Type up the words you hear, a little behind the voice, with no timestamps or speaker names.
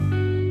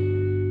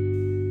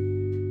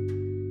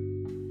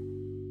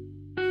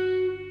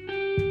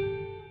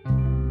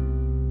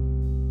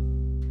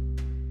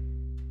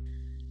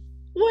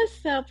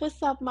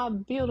What's up, my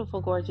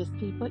beautiful, gorgeous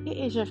people? It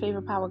is your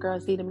favorite power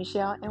girl, Zeta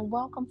Michelle, and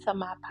welcome to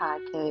my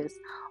podcast,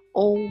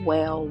 Oh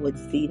Well with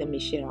Zeta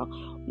Michelle.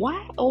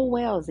 Why Oh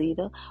Well,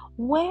 Zeta?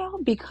 Well,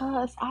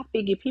 because I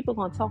figure people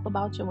gonna talk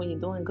about you when you're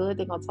doing good,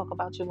 they're gonna talk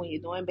about you when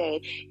you're doing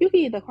bad. You can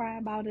either cry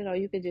about it or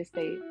you can just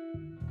say,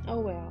 Oh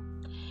well.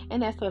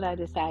 And that's what I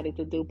decided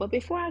to do. But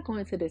before I go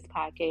into this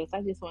podcast,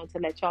 I just wanted to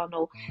let y'all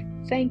know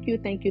thank you,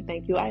 thank you,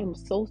 thank you. I am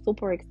so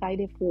super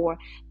excited for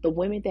the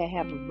women that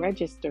have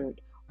registered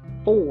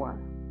for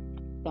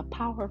the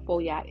Powerful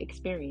Yacht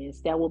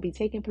Experience that will be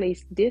taking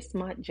place this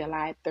month,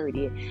 July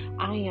 30th.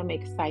 I am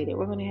excited.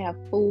 We're going to have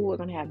food, we're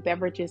going to have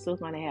beverages, we're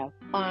going to have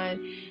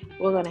fun,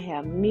 we're going to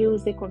have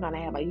music, we're going to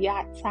have a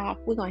yacht talk,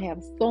 we're going to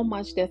have so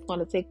much that's going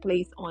to take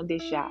place on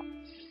this yacht.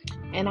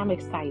 And I'm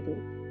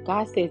excited.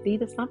 God says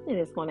either something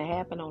is going to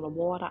happen on the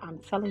water. I'm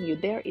telling you,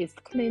 there is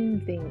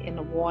cleansing in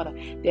the water.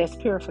 There's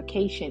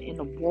purification in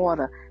the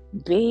water.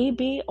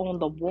 Baby, on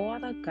the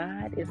water,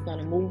 God is going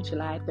to move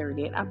July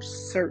 30th. I'm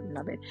certain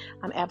of it.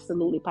 I'm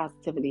absolutely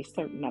positively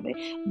certain of it.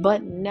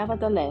 But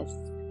nevertheless,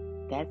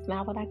 that's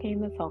not what I came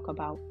to talk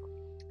about.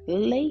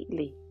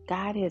 Lately,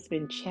 God has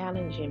been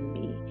challenging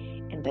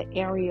me in the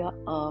area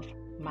of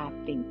my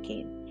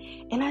thinking.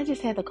 And I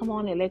just had to come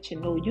on and let you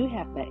know you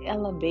have to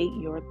elevate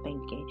your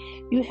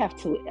thinking. You have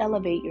to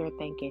elevate your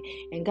thinking.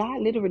 And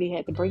God literally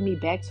had to bring me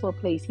back to a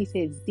place. He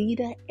said,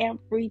 Zeta,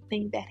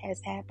 everything that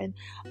has happened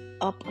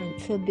up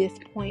until this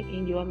point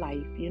in your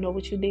life, you know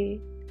what you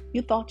did?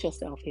 You thought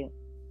yourself here.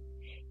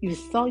 You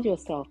saw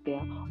yourself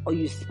there, or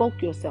you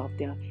spoke yourself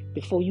there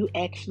before you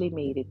actually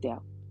made it there,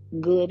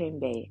 good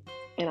and bad.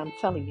 And I'm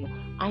telling you,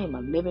 I am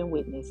a living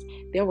witness.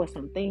 There were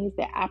some things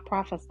that I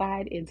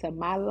prophesied into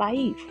my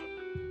life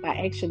by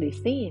actually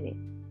seeing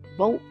it,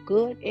 both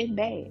good and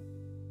bad.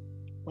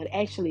 But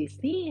actually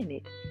seeing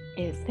it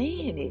and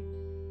saying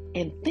it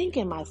and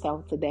thinking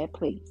myself to that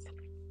place.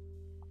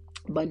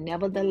 But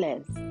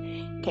nevertheless,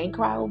 can't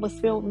cry over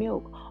spilled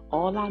milk.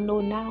 All I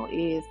know now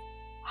is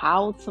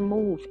how to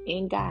move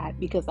in God,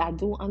 because I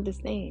do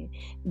understand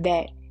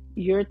that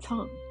your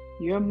tongue,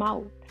 your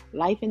mouth,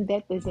 life and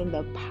death is in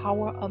the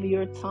power of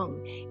your tongue.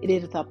 It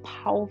is a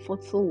powerful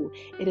tool.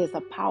 It is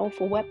a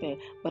powerful weapon.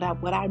 But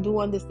what I do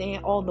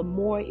understand all the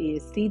more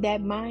is, see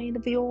that mind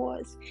of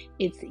yours?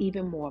 It's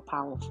even more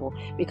powerful.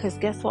 Because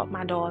guess what,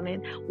 my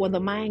darling? Where the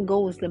mind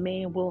goes, the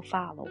man will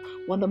follow.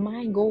 Where the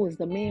mind goes,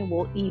 the man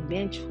will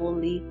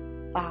eventually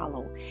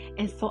follow.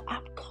 And so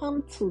I've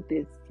come to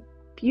this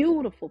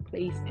beautiful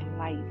place in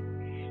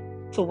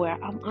life to where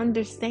I'm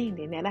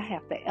understanding that I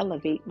have to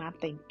elevate my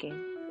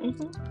thinking.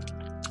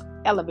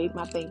 Elevate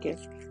my thinking.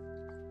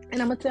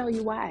 And I'm going to tell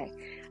you why.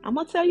 I'm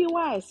going to tell you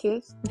why,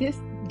 sis.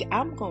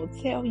 I'm going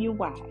to tell you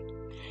why.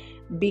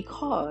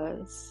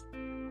 Because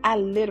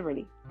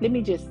let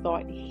me just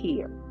start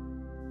here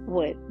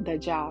with the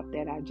job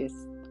that I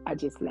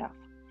just left.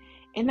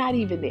 And not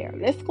even there.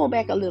 Let's go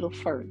back a little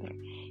further.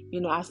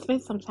 I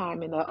spent some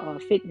time in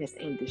the fitness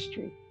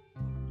industry.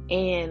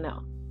 And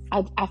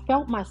I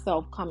felt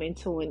myself coming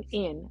to an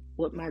end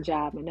with my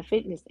job in the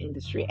fitness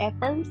industry. At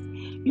first,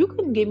 you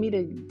couldn't get me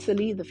to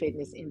leave the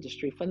fitness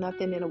industry for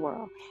nothing in the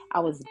world. I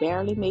was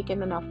barely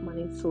making enough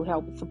money to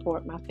help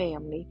support my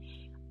family.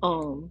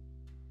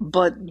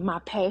 But my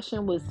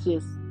passion was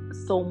just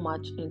so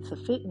much into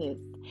fitness.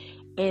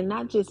 And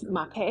not just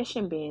my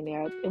passion being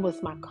there, it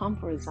was my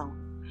comfort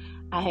zone.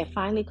 I had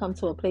finally come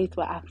to a place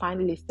where I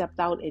finally stepped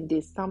out and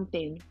did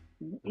something,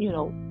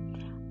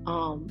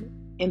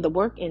 in the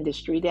work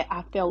industry that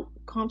I felt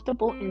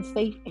comfortable and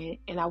safe in,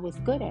 and I was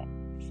good at.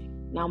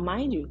 Now,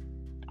 mind you,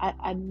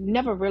 I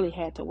never really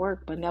had to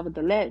work, but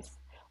nevertheless,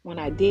 when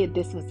I did,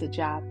 this was the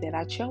job that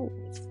I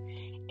chose,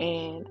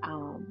 and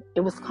it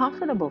was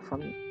comfortable for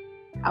me.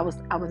 I was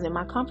in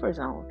my comfort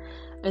zone,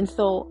 and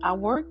so I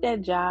worked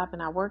that job,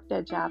 and I worked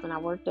that job, and I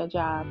worked that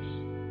job.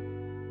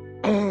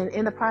 And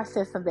in the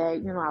process of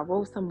that, I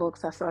wrote some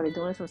books. I started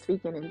doing some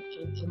speaking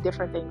and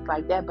different things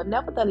like that. But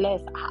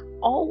nevertheless, I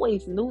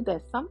always knew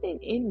that something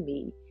in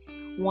me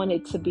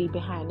wanted to be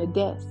behind the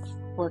desk,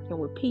 working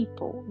with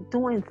people,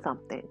 doing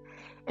something.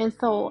 And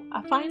so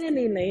I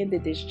finally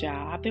landed this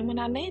job. And when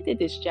I landed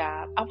this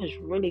job, I was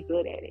really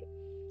good at it.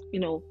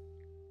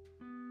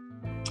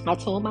 I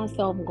told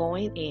myself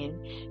going in,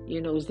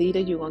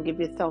 Zeta, you're going to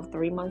give yourself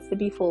 3 months to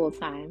be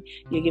full-time.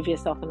 You give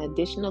yourself an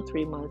additional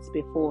 3 months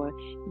before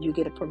you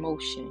get a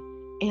promotion.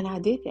 And I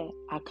did that.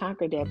 I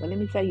conquered that. But let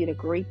me tell you, the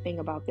great thing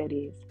about that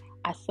is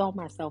I saw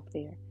myself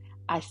there.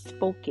 I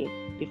spoke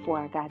it before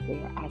I got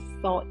there. I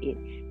saw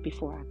it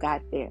before I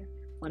got there.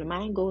 When the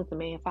mind goes, the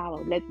man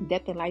follows.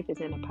 Death and life is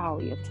in the power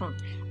of your tongue.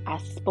 I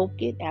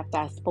spoke it. After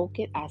I spoke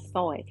it, I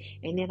saw it.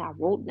 And then I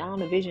wrote down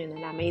the vision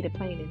and I made it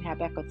plain in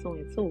Habakkuk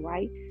 2:2,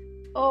 right?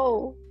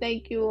 Oh,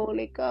 thank you,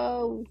 Holy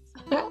Ghost.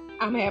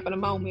 I'm having a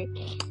moment.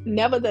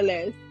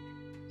 Nevertheless,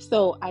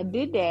 so I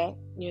did that,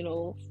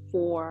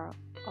 for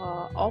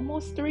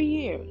almost 3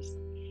 years.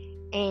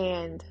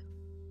 And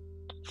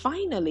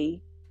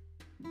finally,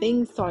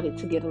 things started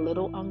to get a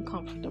little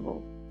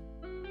uncomfortable.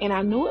 And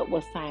I knew it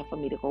was time for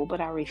me to go, but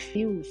I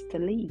refused to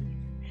leave.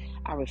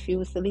 I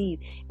refused to leave.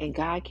 And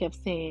God kept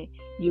saying,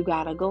 you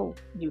gotta go.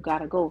 You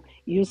gotta go.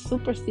 You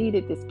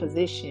superseded this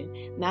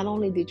position. Not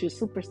only did you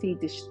supersede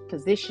this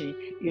position,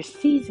 your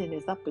season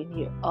is up in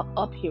here,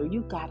 up here.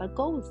 You gotta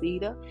go,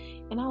 Zeta.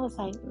 And I was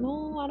like,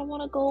 no, I don't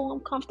want to go.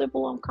 I'm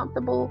comfortable. I'm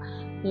comfortable.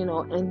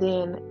 And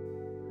then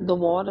the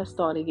water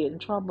started getting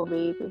trouble,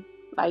 baby.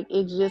 Like,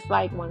 it's just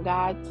like when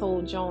God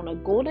told Jonah,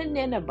 go to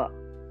Nineveh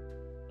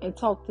and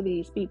talk to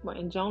these people.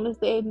 And Jonah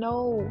said,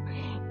 no,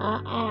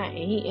 and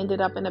he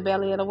ended up in the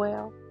belly of the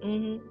whale.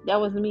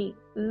 That was me.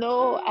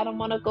 No, I don't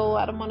want to go.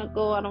 I don't want to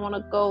go. I don't want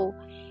to go.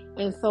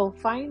 And so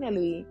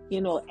finally,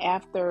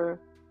 after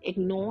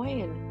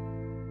ignoring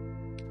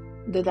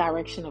the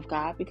direction of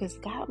God, because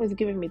God was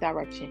giving me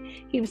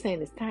direction. He was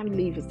saying, it's time to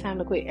leave. It's time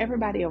to quit.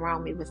 Everybody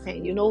around me was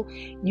saying,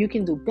 you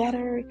can do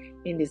better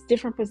in this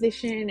different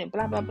position and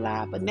blah, blah,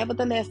 blah. But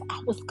nevertheless,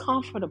 I was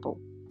comfortable.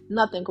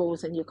 Nothing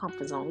goes in your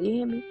comfort zone. You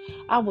hear me?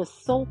 I was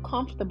so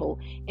comfortable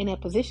in that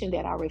position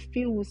that I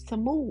refused to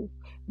move.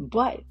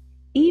 But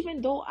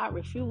even though I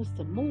refused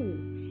to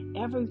move,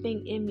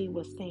 everything in me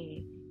was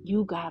saying,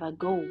 you gotta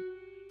go.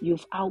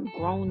 You've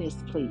outgrown this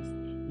place.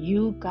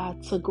 You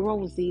got to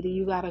grow, Zeta.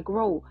 You got to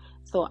grow.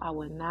 So I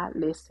would not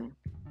listen.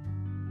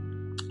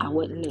 I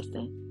wouldn't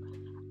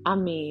listen. I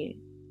mean,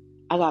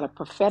 I got a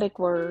prophetic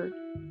word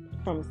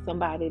from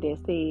somebody that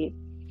said,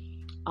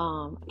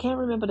 I can't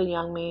remember the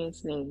young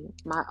man's name.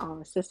 My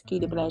sister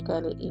Keita Black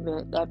at an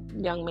event, that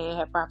young man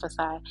had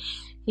prophesied.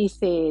 He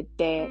said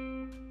that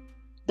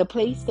the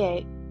place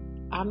that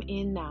I'm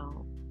in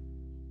now,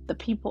 the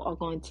people are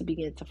going to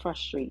begin to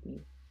frustrate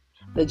me.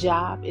 The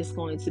job is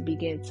going to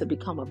begin to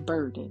become a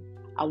burden.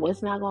 I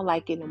was not going to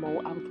like it no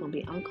more. I was going to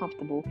be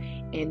uncomfortable.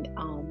 And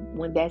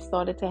when that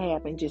started to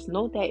happen, just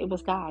know that it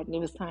was God and it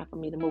was time for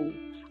me to move.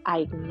 I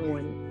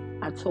ignored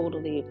it. I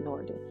totally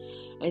ignored it.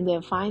 And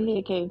then finally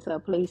it came to a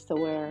place to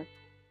where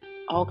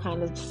all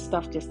kinds of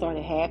stuff just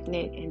started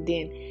happening. And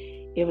then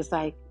it was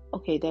like,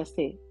 okay, that's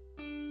it.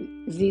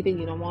 Zeta,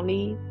 you don't want to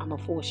leave? I'm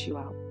going to force you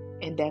out.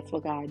 And that's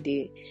what God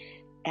did.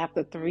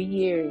 After 3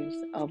 years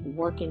of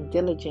working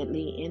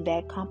diligently in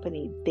that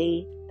company,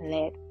 they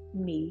let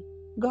me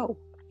go.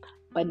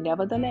 But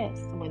nevertheless,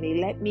 when they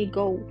let me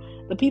go,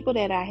 the people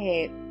that I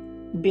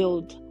had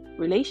built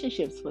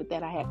relationships with,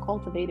 that I had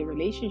cultivated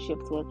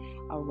relationships with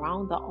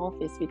around the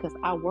office, because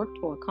I worked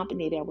for a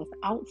company that was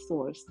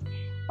outsourced,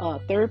 a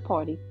third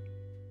party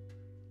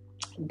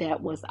that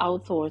was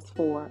outsourced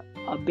for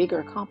a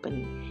bigger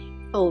company.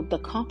 So the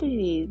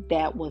company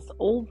that was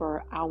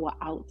over our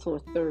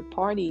outsourced third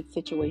party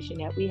situation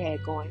that we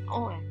had going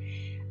on,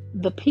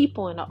 the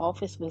people in the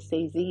office would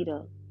say,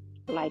 Zeta,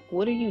 like,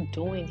 what are you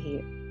doing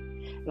here?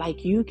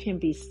 Like, you can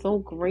be so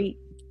great,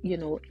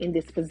 in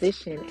this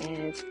position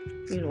as,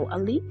 a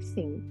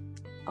leasing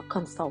a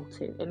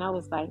consultant. And I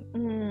was like,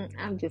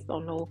 I just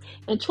don't know.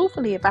 And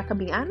truthfully, if I could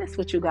be honest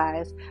with you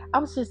guys, I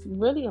was just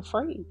really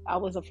afraid. I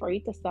was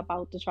afraid to step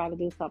out to try to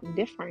do something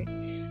different.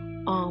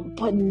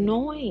 But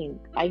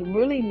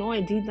really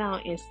knowing deep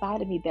down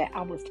inside of me that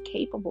I was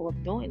capable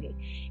of doing it.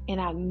 And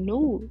I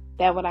knew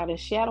that without a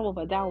shadow of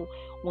a doubt,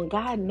 when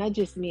God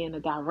nudges me in a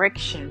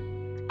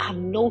direction, I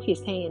know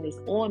his hand is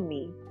on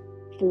me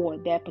for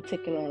that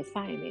particular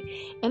assignment.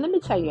 And let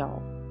me tell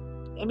y'all,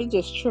 let me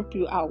just trip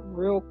you out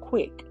real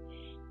quick,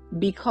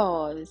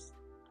 because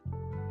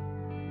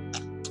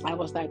I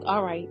was like,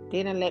 all right,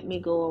 they didn't let me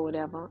go or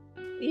whatever.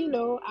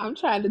 I'm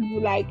trying to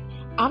do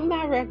I'm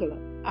not regular.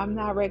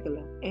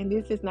 And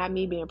this is not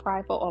me being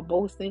prideful or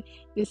boasting.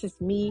 This is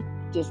me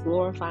just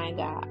glorifying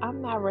God.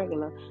 I'm not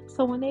regular.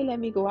 So when they let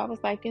me go, I was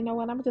like, you know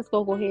what? I'm just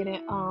going to go ahead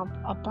and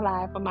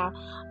apply for my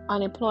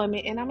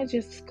unemployment. And I'm going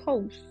to just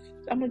coast.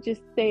 I'm going to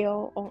just stay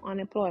on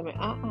unemployment.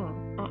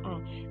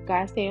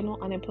 God staying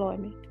on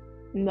unemployment.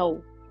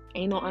 No.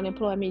 Ain't no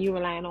unemployment. You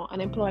relying on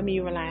unemployment.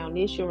 You relying on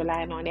this. You're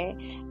relying on that.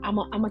 I'm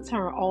going to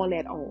turn all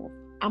that off.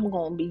 I'm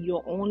going to be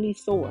your only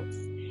source.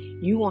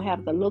 You're going to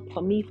have to look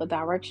for me for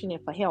direction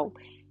and for help.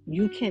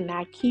 You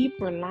cannot keep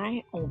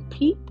relying on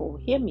people.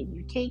 Hear me.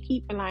 You can't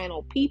keep relying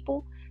on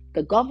people,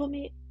 the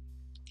government,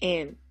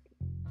 and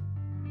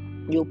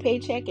your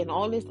paycheck and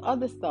all this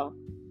other stuff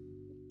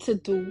to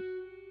do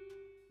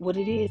what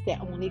it is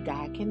that only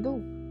God can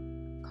do.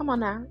 Come on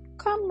now.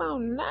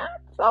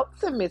 Talk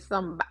to me,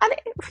 somebody.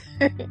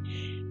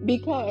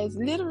 Because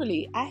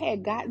literally, I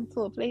had gotten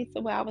to a place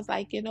where I was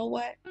like, you know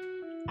what?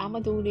 I'm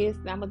going to do this,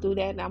 and I'm going to do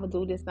that, and I'm going to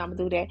do this, and I'm going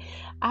to do that.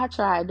 I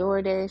tried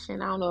DoorDash,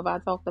 and I don't know if I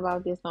talked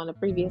about this on the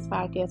previous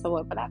podcast or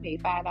what, but I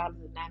made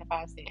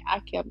 $5.95. I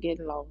kept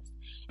getting lost.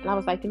 And I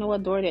was like, you know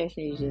what? DoorDash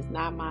is just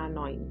not my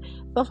anointing.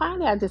 So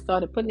finally, I just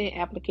started putting in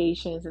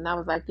applications, and I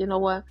was like, you know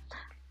what?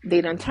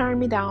 They done turned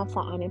me down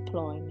for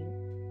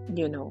unemployment.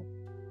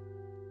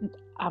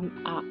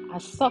 I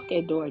suck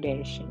at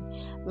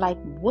DoorDashing. Like,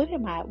 what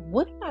am I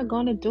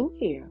going to do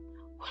here?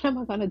 What am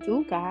I going to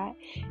do, God?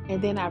 And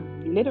then I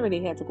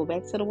literally had to go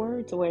back to the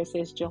word to where it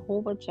says,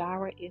 Jehovah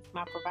Jireh is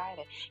my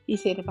provider. He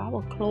said, if I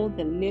will clothe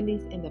the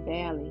lilies in the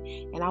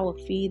valley, and I will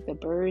feed the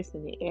birds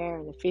in the air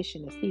and the fish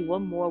in the sea,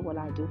 what more will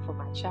I do for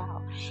my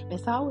child? And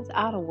so I was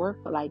out of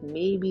work for like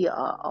maybe a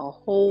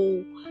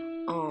whole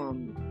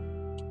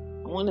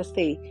I want to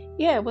say,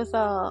 yeah, it was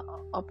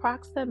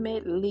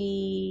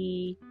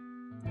approximately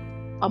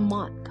a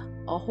month,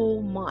 a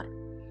whole month.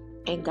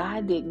 And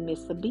God didn't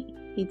miss a beat.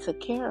 He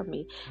took care of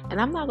me. And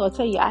I'm not going to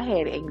tell you, I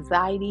had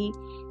anxiety.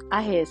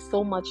 I had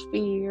so much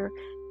fear.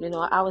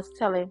 I was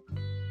telling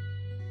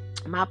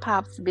my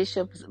pops,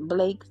 Bishop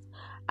Blake,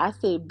 I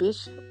said,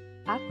 Bishop,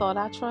 I thought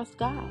I trust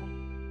God.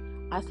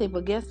 I said,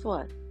 but guess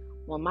what?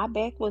 When my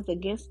back was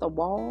against the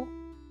wall,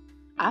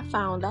 I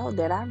found out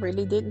that I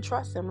really didn't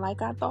trust him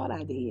like I thought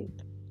I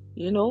did.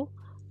 You know?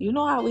 You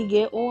know how we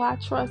get, oh, I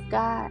trust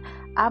God.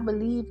 I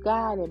believe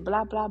God and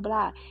blah, blah,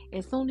 blah.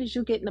 As soon as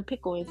you get in a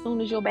pickle, as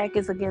soon as your back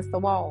is against the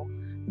wall,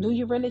 do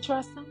you really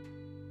trust him?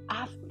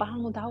 I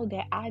found out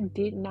that I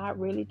did not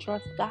really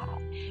trust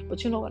God.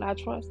 But you know what I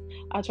trust?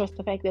 I trust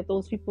the fact that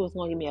those people was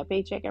going to give me a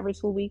paycheck every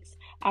 2 weeks.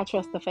 I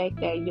trust the fact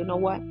that, you know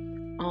what?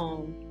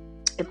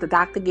 If the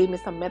doctor gave me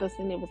some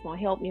medicine, it was going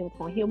to help me, it was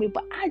going to heal me.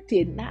 But I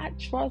did not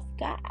trust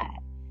God.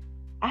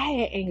 I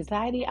had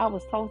anxiety. I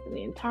was tossing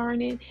and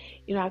turning.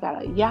 I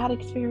got a yacht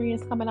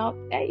experience coming up.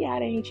 That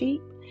yacht ain't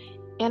cheap.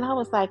 And I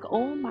was like,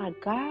 oh my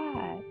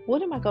God,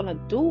 what am I going to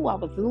do? I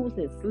was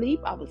losing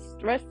sleep. I was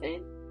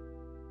stressing.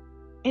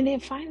 And then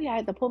finally, I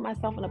had to put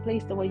myself in a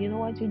place where, you know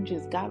what, you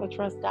just got to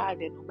trust God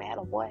that no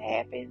matter what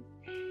happens,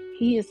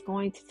 He is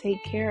going to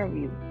take care of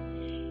you.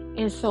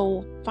 And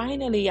so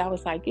finally, I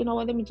was like, you know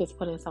what, let me just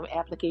put in some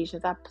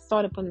applications. I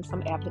started putting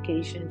some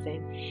applications,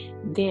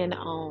 and then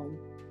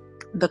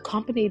the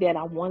company that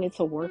I wanted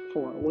to work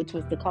for, which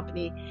was the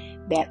company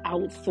that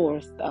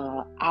outsourced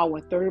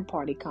our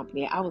third-party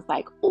company, I was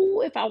like,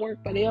 oh, if I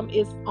work for them,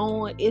 it's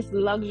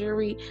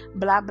luxury,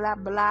 blah, blah,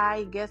 blah.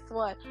 And guess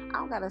what? I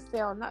don't got to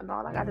sell nothing.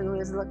 All I got to do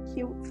is look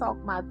cute, talk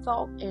my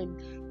talk,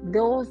 and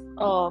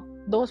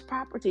those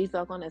properties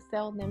are going to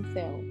sell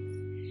themselves.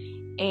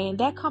 And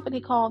that company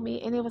called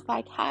me and it was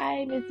like,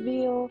 hi, Miss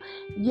Ville.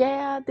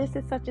 Yeah, this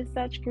is such and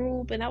such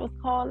group. And I was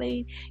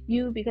calling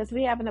you because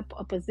we're having a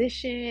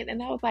position.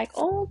 And I was like,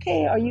 oh,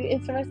 okay, are you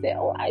interested?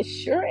 Oh, I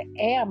sure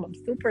am. I'm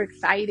super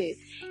excited.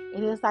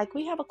 And it's like,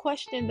 we have a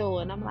question though.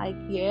 And I'm like,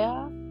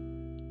 yeah.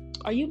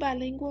 Are you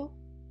bilingual?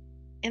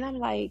 And I'm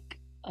like,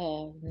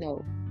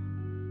 no,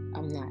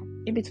 I'm not.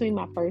 In between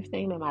my first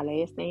name and my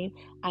last name,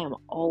 I am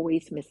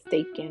always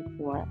mistaken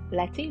for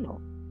Latino.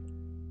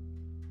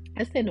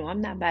 I said, no,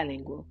 I'm not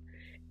bilingual.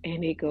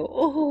 And they go,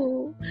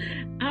 oh,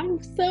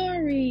 I'm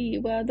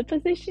sorry. Well, the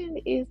position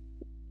is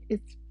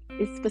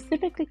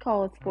specifically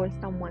calls for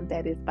someone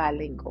that is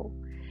bilingual.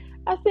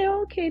 I said,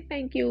 okay,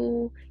 thank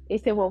you. They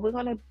said, well, we're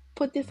gonna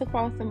put this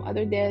across some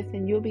other desks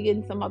and you'll be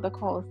getting some other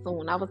calls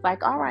soon. I was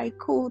like, all right,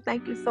 cool,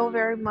 thank you so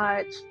very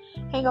much.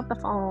 Hang up the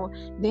phone.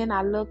 Then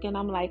I look and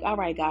I'm like, all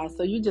right, guys,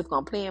 so you just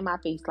gonna play in my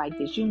face like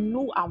this. You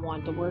knew I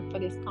wanted to work for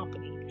this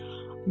company.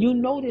 You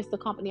know this the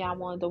company I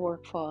wanted to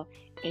work for,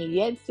 and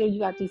yet still you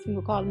got these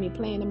people calling me,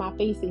 playing in my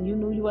face, and you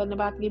knew you wasn't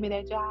about to give me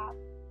that job.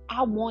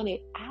 I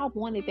wanted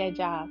that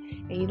job,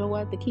 and you know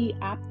what? The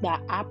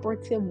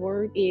operative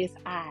word is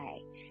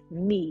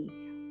me.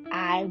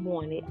 I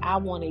wanted.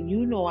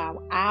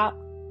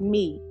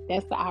 Me.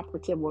 That's the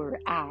operative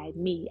word.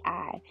 Me.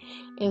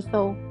 And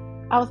so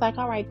I was like,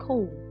 all right,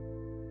 cool.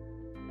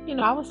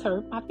 I was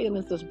hurt. My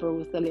feelings was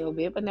bruised a little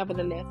bit, but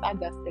nevertheless, I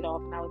dusted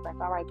off, and I was like,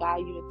 all right, God,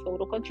 you in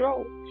total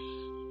control.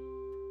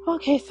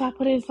 Okay, so I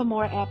put in some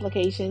more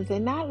applications,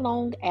 and not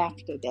long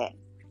after that,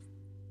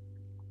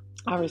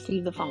 I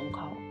received a phone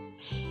call.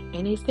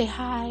 And they said,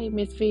 hi,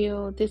 Miss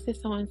Ville, this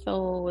is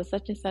so-and-so with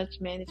such and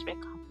such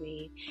management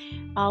company.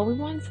 We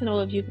wanted to know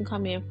if you can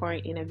come in for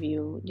an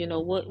interview.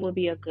 What would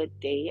be a good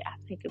day? I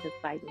think it was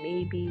like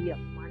maybe a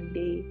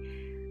Monday.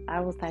 I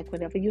was like,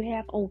 whatever you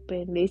have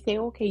open. They say,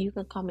 okay, you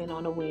can come in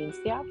on a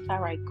Wednesday. I was all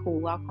right,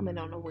 cool. I'll come in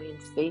on a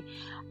Wednesday.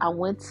 I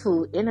went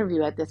to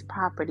interview at this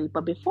property.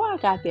 But before I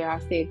got there, I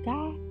said,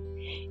 God,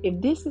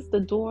 if this is the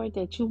door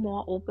that you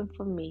want open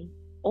for me,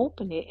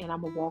 open it and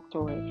I'm going to walk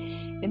through it.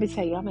 Let me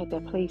tell you, I'm at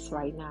that place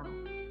right now.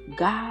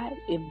 God,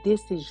 if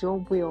this is your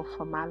will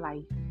for my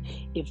life,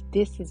 if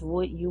this is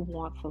what you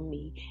want for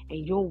me,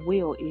 and your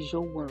will is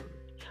your word,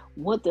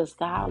 what does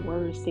God's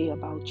word say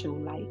about your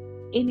life?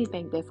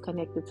 Anything that's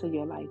connected to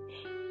your life,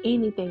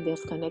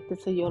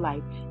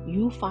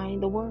 you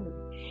find the word.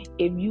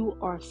 If you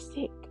are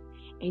sick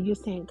and you're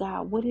saying,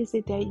 God, what is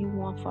it that you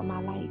want for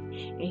my life?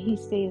 And He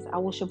says, I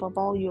wish above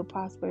all you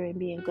prosper and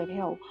be in good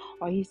health.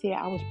 Or He said,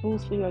 I was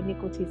bruised for your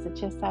iniquities, the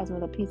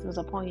chastisement of peace was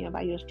upon you, and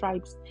by your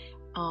stripes,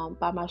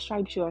 by my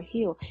stripes you are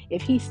healed.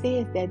 If He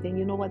says that, then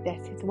you know what?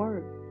 That's His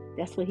word.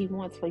 That's what He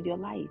wants for your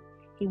life.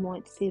 He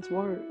wants His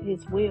word.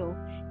 His will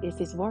is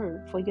His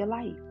word for your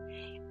life.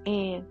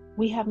 And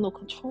we have no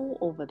control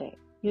over that.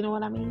 You know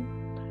what I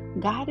mean?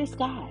 God is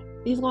God.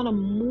 He's going to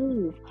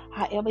move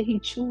however He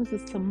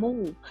chooses to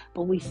move.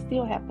 But we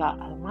still have to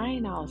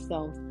align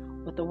ourselves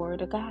with the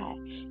word of God.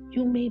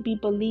 You may be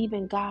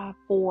believing God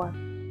for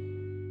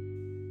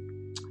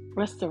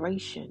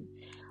restoration.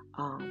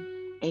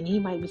 And He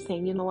might be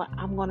saying, you know what?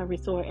 I'm going to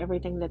restore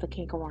everything that the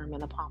cankerworm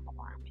and the palmer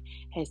worm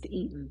has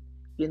eaten.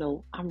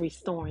 I'm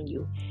restoring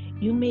you.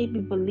 You may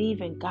be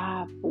believing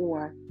God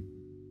for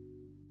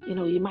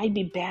You might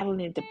be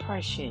battling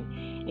depression,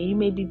 and you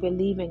may be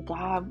believing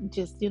God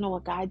just,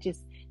 God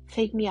just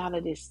take me out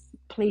of this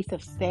place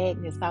of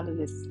sadness, out of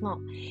this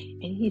slump.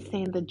 And He's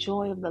saying the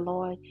joy of the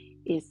Lord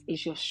is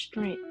your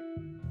strength.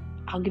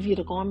 I'll give you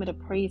the garment of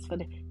praise for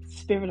the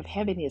spirit of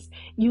heaviness.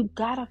 You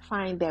gotta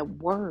find that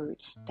word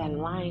that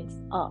lines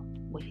up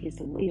with His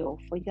will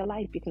for your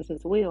life, because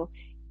His will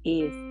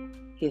is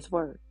His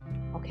word.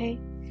 Okay?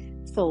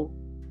 So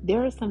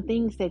there are some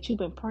things that you've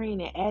been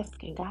praying and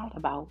asking God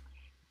about.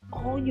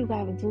 All you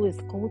gotta do is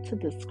go to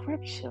the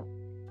scripture.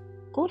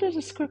 Go to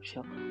the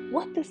scripture.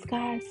 What does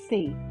God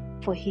say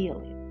for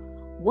healing?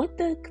 What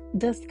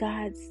does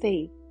God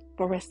say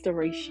for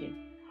restoration?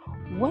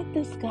 What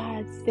does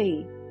God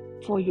say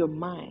for your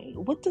mind?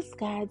 What does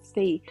God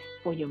say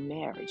for your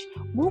marriage?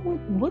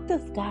 What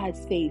does God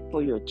say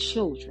for your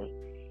children?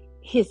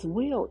 His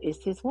will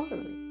is His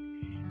word.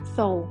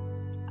 So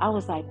I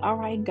was like, all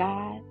right,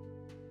 God,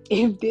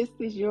 if this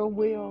is your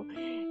will,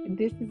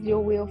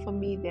 for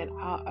me, then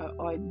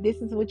or this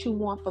is what you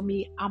want for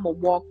me, I'm going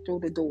to walk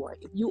through the door.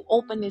 If you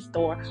open this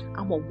door,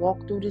 I'm going to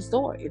walk through this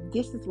door. If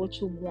this is what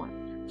you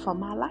want for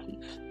my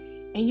life.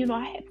 And,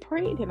 I had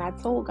prayed and I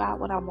told God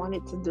what I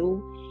wanted to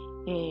do.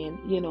 And,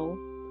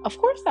 of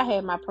course I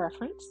had my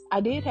preference.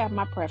 I did have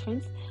my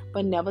preference.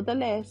 But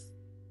nevertheless,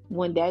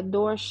 when that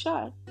door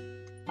shut,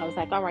 I was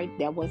like, all right,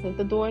 that wasn't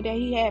the door that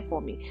He had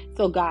for me.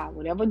 So God,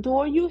 whatever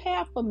door you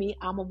have for me,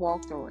 I'm going to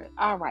walk through it.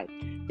 All right.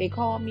 They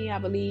called me, I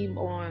believe,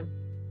 on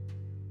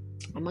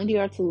Monday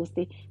or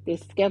Tuesday. They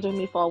scheduled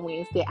me for a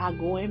Wednesday. I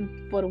go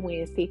in for the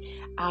Wednesday.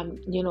 I'm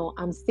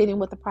sitting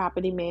with the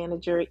property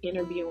manager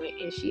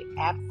interviewing, and she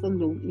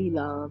absolutely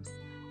loves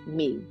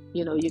me.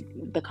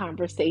 The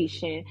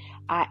conversation,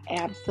 I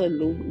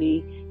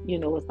absolutely,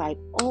 it's like,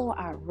 oh,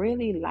 I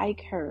really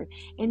like her.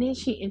 And then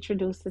she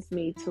introduces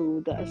me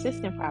to the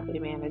assistant property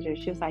manager.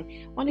 She was like,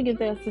 I want to give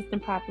the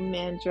assistant property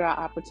manager an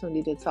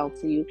opportunity to talk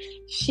to you.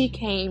 She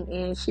came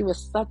in. She was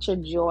such a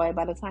joy.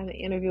 By the time the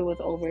interview was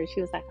over,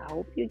 she was like, I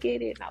hope you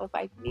get it. And I was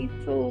like, me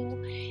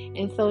too.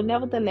 And so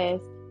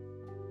nevertheless,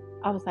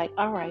 I was like,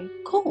 all right,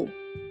 cool.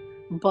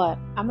 But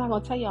I'm not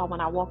going to tell y'all,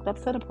 when I walked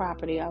up to the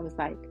property, I was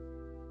like,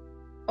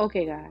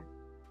 okay, God,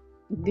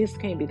 this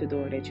can't be the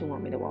door that you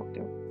want me to walk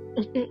through.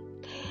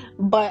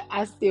 But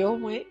I still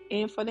went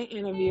in for the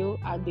interview.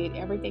 I did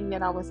everything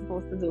that I was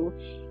supposed to do.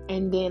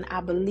 And then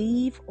I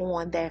believe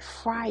on that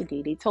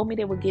Friday, they told me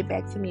they would get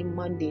back to me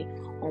Monday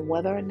on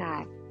whether or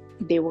not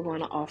they were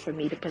going to offer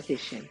me the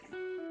position.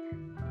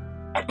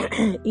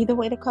 Either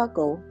way the cut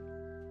go,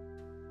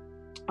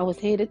 I was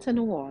headed to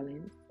New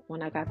Orleans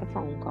when I got the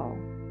phone call.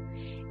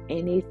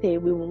 And they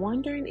said, we were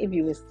wondering if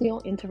you were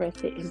still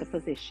interested in the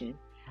position.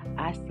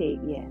 I said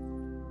yes.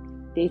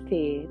 They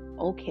said,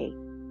 okay,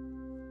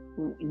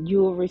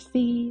 you'll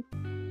receive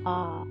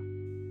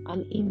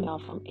an email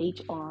from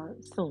HR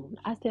soon.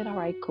 I said, all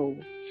right, cool.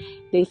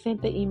 They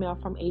sent the email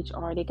from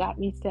HR. They got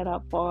me set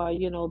up for,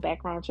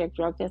 background check,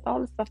 drug test,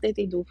 all the stuff that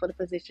they do for the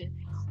position,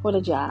 for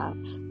the job.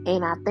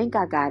 And I think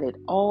I got it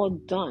all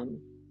done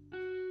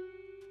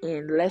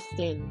in less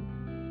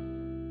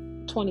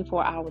than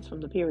 24 hours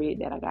from the period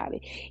that I got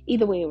it.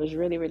 Either way, it was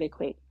really, really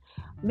quick.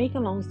 Make a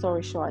long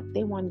story short,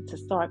 they wanted to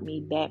start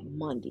me that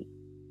Monday.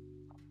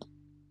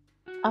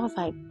 I was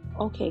like,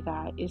 okay,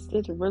 God, is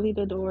this really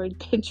the door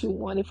that you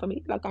wanted for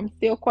me? Like, I'm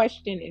still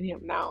questioning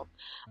Him now.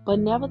 But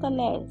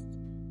nevertheless,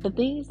 the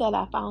things that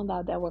I found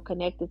out that were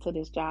connected to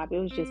this job, it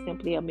was just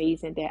simply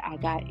amazing that I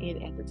got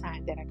in at the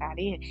time that I got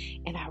in.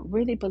 And I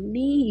truly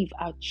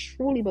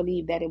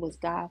believe that it was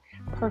God's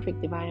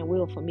perfect divine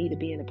will for me to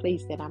be in the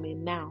place that I'm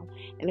in now.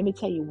 And let me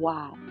tell you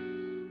why.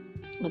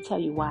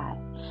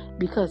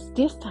 Because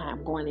this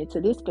time going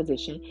into this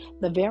position,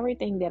 the very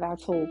thing that I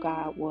told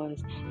God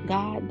was,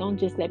 God, don't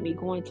just let me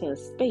go into a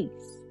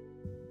space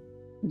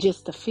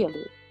just to fill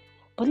it,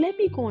 but let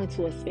me go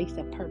into a space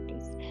of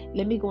purpose.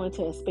 Let me go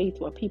into a space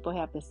where people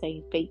have the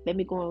same faith. Let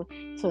me go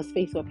into a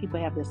space where people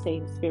have the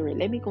same spirit.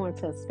 Let me go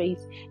into a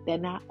space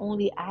that not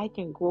only I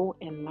can grow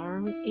and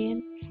learn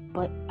in,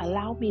 but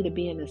allow me to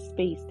be in a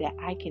space that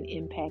I can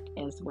impact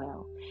as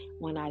well.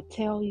 When I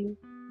tell you,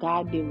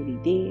 God did what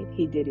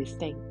He did His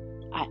thing.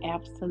 I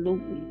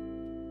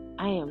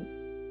am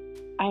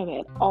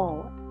at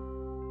awe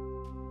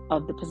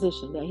of the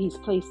position that He's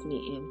placed me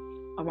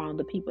in around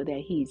the people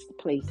that He's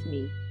placed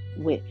me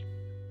with.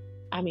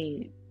 I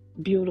mean,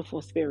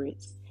 beautiful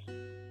spirits.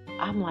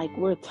 I'm like,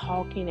 we're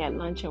talking at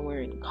lunch and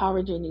we're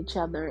encouraging each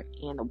other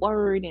in the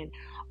word and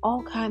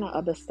all kind of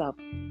other stuff.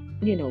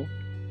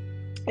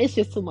 It's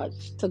just too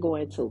much to go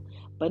into.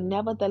 But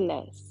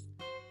nevertheless,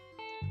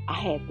 I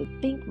had to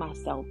think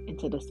myself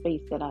into the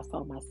space that I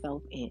saw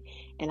myself in.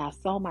 And I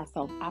saw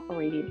myself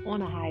operating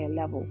on a higher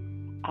level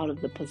out of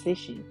the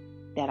position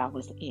that I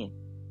was in,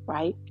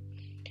 right?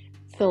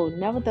 So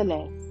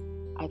nevertheless,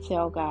 I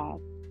tell God,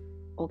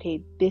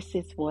 okay, this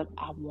is what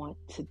I want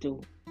to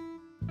do.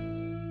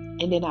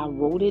 And then I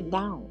wrote it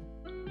down.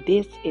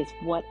 This is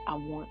what I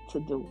want to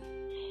do.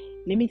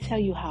 Let me tell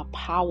you how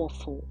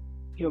powerful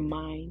your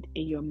mind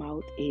and your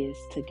mouth is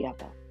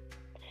together.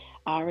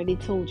 I already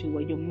told you,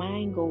 where your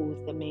mind goes,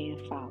 the man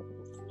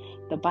follows.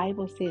 The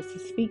Bible says to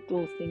speak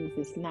those things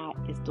as not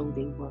as though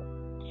they were.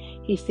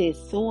 He says,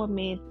 so a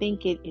man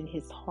thinketh in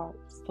his heart,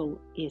 so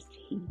is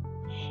he.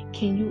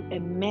 Can you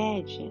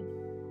imagine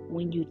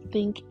when you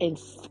think and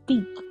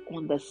speak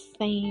on the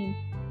same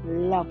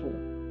level,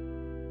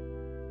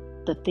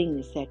 the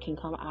things that can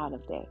come out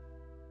of that?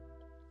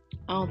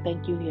 I don't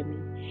think you hear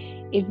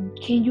me.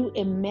 Can you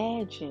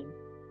imagine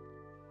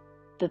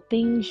the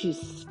things you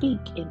speak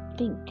and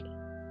think?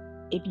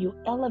 If you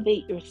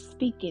elevate your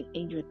speaking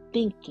and your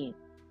thinking,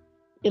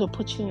 it'll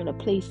put you in a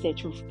place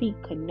that your feet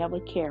could never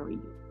carry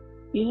you.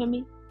 You hear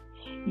me?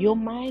 Your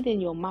mind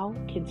and your mouth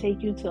can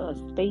take you to a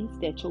space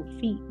that your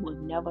feet will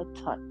never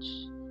touch.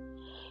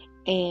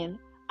 And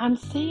I'm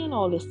saying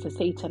all this to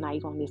say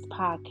tonight on this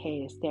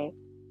podcast that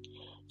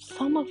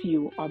some of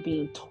you are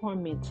being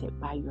tormented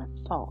by your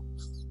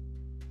thoughts.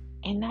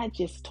 And not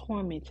just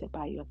tormented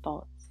by your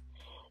thoughts.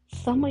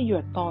 Some of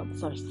your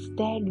thoughts are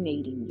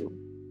stagnating you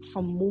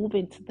from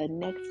moving to the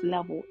next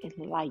level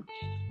in life.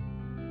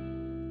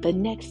 The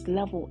next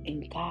level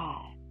in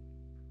God.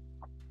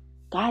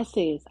 God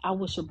says, I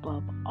wish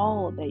above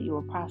all that you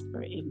will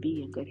prosper and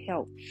be in good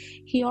health.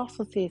 He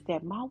also says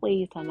that my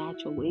ways are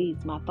not your ways.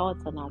 My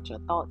thoughts are not your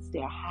thoughts.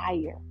 They're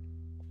higher.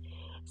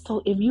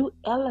 So if you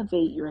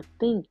elevate your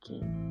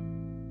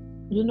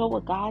thinking, you know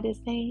what God is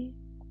saying?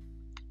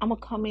 I'm going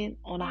to come in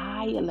on a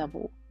higher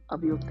level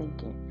of your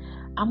thinking.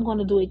 I'm going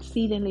to do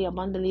exceedingly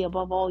abundantly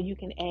above all you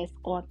can ask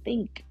or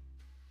think.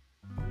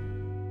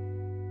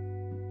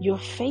 Your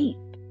faith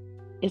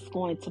is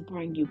going to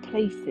bring you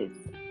places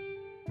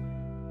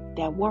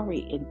that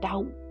worry and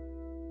doubt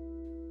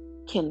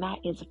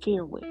cannot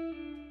interfere with.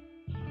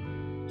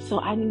 So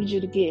I need you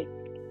to get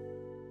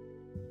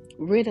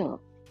rid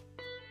of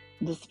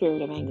the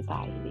spirit of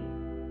anxiety.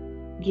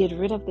 Get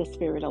rid of the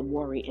spirit of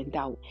worry and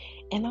doubt.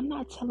 And I'm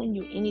not telling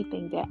you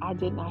anything that I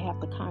did not have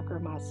to conquer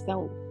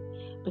myself.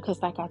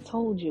 Because like I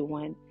told you,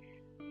 when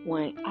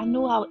I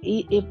knew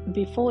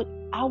before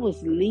I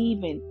was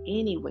leaving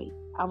anyway,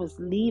 I was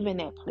leaving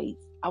that place.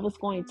 I was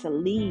going to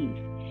leave.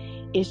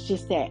 It's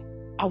just that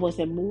I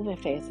wasn't moving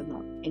fast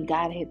enough, and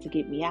God had to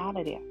get me out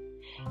of there.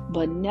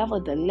 But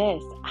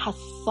nevertheless, I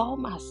saw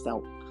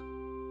myself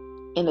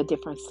in a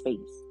different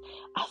space.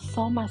 I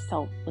saw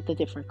myself with a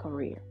different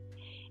career.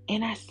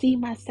 And I see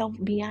myself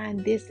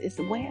beyond this as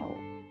well.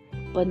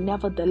 But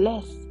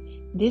nevertheless,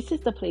 this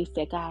is the place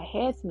that God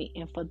has me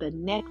in for the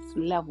next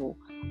level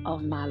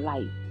of my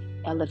life.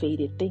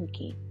 Elevated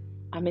thinking.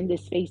 I'm in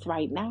this space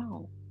right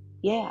now.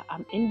 Yeah,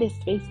 I'm in this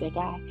space that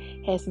God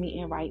has me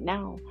in right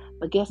now.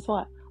 But guess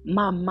what?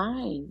 My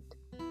mind,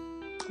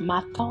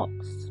 my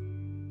thoughts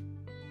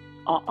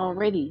are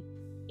already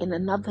in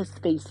another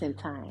space and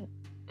time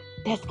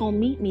that's going to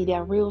meet me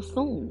there real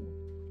soon.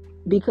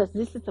 Because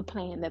this is the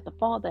plan that the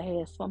Father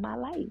has for my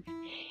life.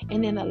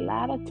 And then a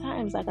lot of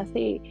times, like I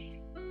said,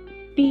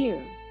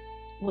 fear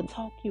will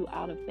talk you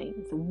out of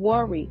things.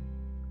 Worry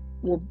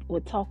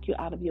will talk you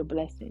out of your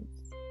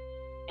blessings.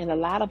 And a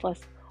lot of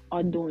us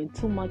are doing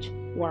too much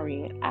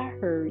worrying. I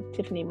heard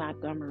Tiffany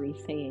Montgomery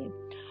saying,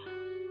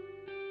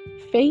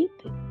 faith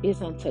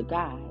is unto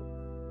God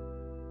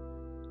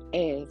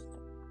as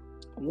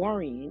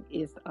worrying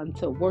is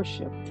unto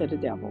worship to the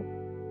devil.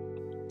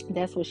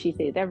 That's what she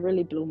said. That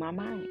really blew my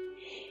mind.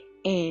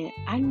 And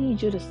I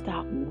need you to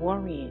stop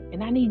worrying.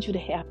 And I need you to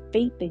have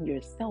faith in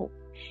yourself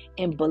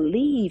and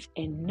believe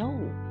and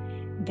know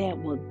that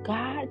what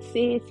God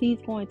says He's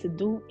going to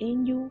do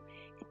in you,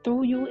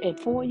 through you, and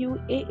for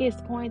you, it is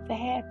going to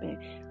happen.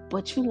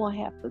 But you won't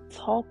have to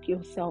talk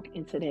yourself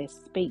into that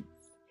space.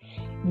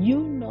 You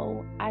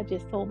know, I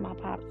just told my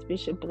Pops,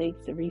 Bishop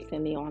Blakes,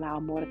 recently on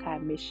our Mordecai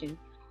Mission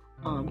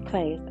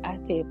class, I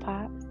said,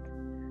 Pops,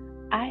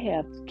 I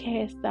have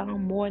cast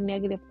down more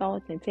negative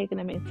thoughts and taken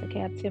them into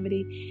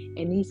captivity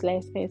in these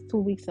past 2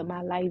 weeks of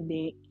my life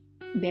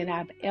than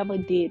I've ever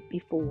did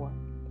before.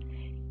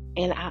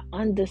 And I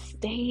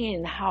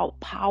understand how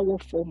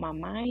powerful my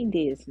mind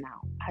is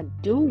now. I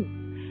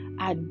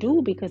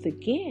do, because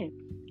again,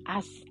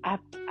 I've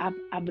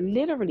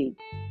literally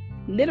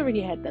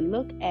had to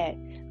look at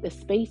the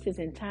spaces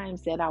and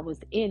times that I was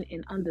in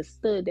and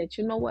understood that,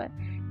 you know what?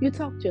 You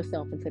talked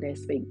yourself into that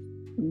space,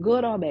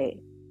 good or bad.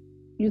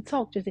 You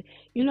talk yourself.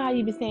 You know how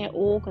you be saying,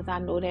 oh, because I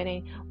know that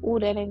ain't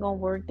going to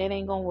work, that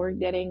ain't going to work,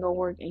 that ain't going to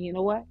work. And you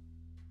know what?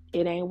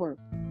 It ain't work.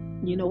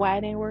 You know why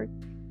it ain't work?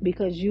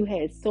 Because you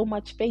had so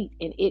much faith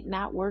in it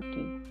not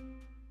working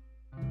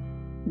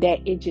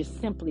that it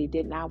just simply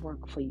did not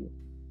work for you.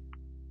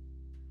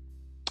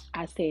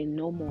 I said,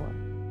 no more.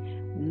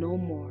 No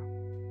more.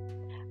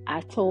 I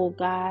told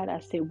God,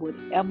 I said,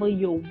 whatever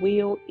your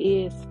will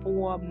is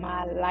for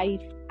my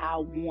life, I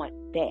want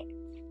that.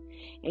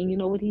 And you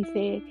know what He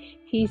said?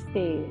 He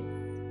said,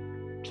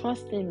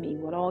 trust in me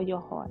with all your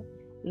heart.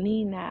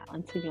 Lean not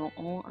unto your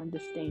own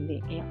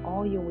understanding. In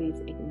all your ways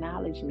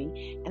acknowledge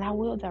me, and I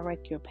will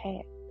direct your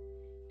path.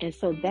 And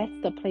so that's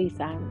the place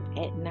I'm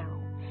at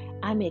now.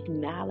 I'm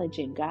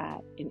acknowledging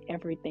God in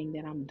everything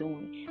that I'm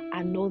doing.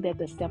 I know that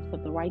the steps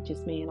of the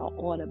righteous man are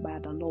ordered by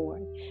the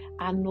Lord.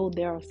 I know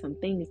there are some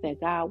things that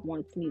God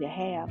wants me to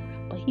have,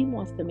 but He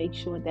wants to make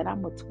sure that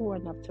I'm mature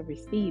enough to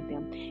receive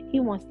them.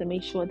 He wants to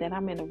make sure that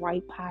I'm in the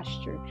right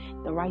posture,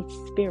 the right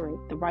spirit,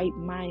 the right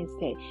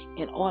mindset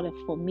in order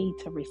for me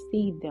to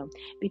receive them.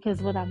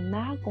 Because what I'm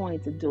not going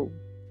to do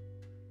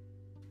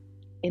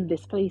in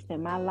this place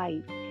in my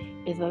life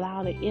is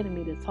allow the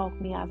enemy to talk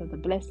me out of the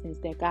blessings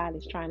that God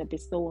is trying to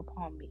bestow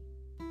upon me.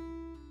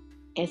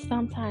 And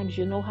sometimes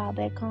you know how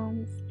that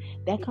comes?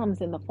 That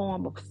comes in the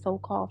form of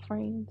so-called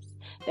friends.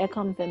 That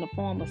comes in the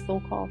form of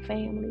so-called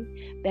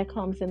family. That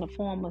comes in the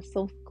form of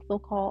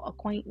so-called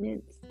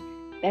acquaintance.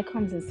 That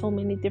comes in so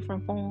many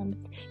different forms.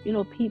 You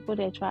know, people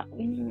that try,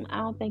 I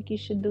don't think you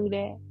should do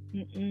that.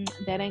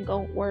 That ain't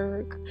gonna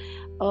work.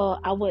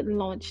 I wouldn't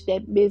launch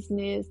that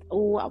business.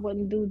 Oh, I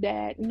wouldn't do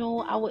that. No,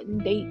 I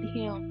wouldn't date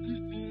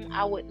him.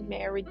 I wouldn't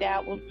marry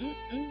that one.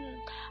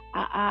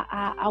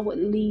 I would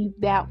leave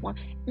that one.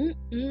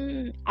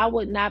 I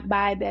would not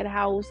buy that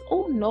house.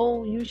 Oh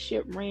no, you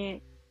should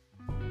rent.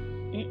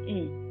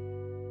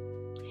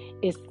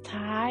 It's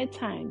high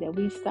time that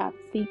we stop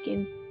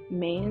seeking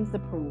man's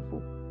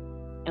approval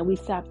and we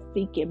stop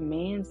seeking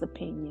man's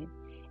opinion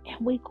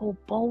and we go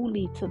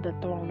boldly to the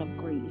throne of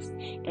grace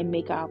and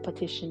make our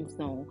petitions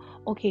known.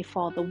 Okay,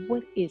 Father,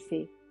 what is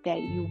it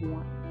that you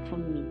want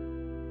from me?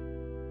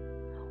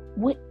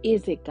 What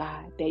is it,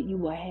 God, that you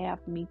will have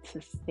me to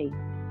say?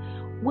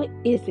 What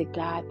is it,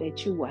 God,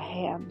 that you will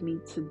have me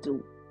to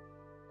do?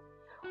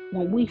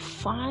 When we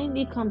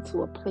finally come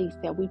to a place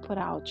that we put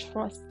our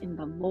trust in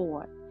the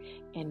Lord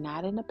and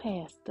not in a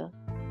pastor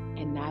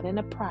and not in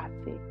a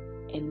prophet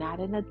and not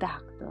in a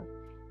doctor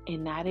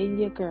and not in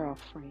your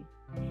girlfriend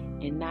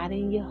and not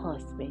in your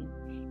husband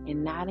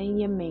and not in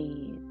your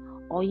man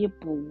or your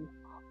boo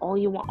or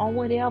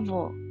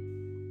whatever,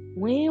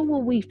 when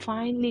will we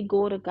finally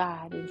go to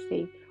God and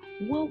say,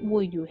 what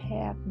will you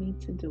have me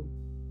to do?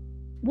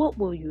 What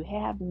will you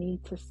have me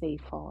to say,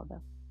 Father?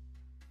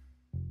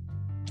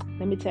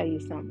 Let me tell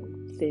you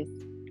something, sis.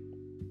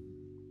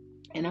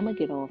 And I'm going to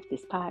get off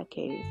this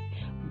podcast,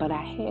 but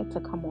I had to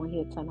come on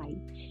here tonight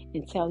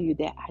and tell you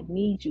that I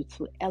need you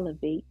to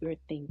elevate your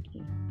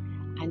thinking.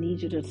 I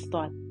need you to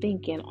start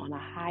thinking on a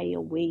higher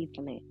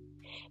wavelength,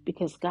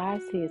 because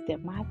God says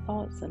that my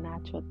thoughts are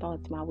not your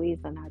thoughts, my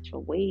ways are not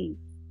your ways.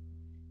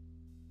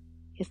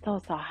 His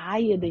thoughts are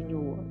higher than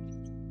yours.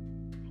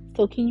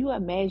 So can you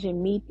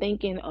imagine me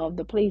thinking of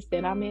the place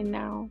that I'm in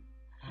now?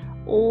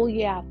 Oh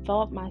yeah, I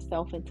thought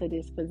myself into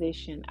this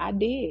position. I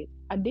did.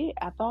 I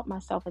thought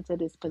myself into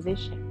this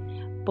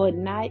position. But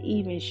not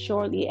even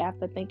shortly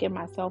after thinking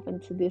myself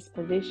into this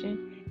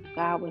position,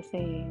 God was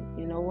saying,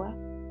 you know what?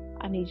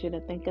 I need you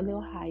to think a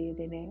little higher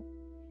than that.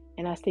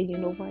 And I said, you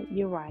know what?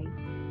 You're right.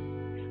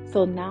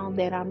 So now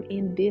that I'm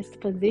in this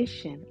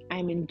position,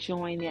 I'm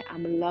enjoying it.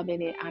 I'm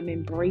loving it. I'm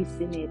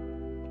embracing it.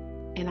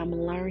 And I'm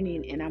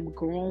learning and I'm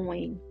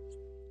growing.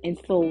 And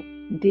so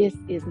this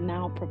is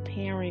now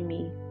preparing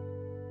me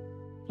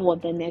for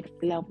the next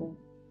level.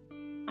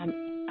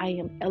 I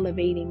am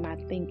elevating my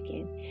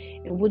thinking.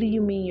 And what do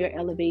you mean you're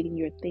elevating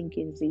your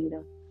thinking,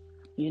 Zeta?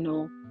 You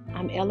know,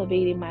 I'm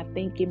elevating my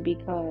thinking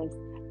because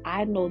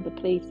I know the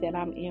place that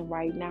I'm in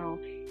right now.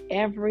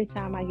 Every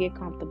time I get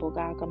comfortable,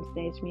 God comes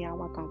snatch me out of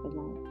my comfort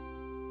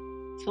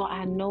zone. So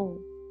I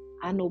know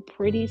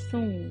pretty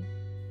soon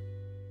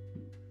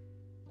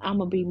I'm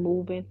going to be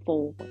moving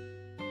forward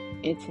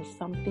into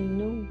something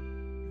new,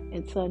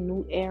 into a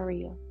new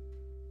area,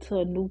 to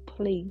a new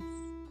place.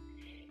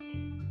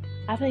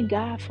 I thank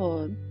God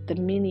for the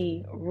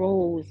many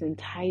roles and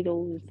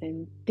titles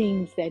and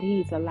things that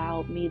He's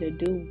allowed me to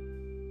do.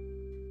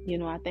 You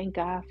know, I thank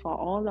God for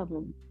all of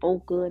them,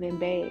 both good and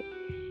bad,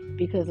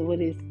 because what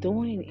it's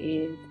doing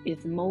is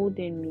it's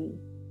molding me,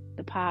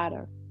 the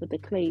potter with the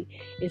clay.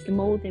 It's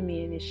molding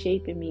me and it's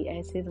shaping me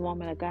as His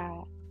woman of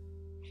God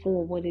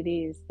for what it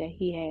is that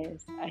He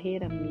has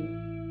ahead of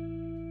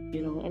me.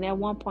 You know, and at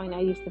one point I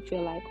used to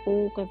feel like,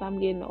 oh, because I'm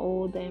getting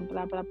older and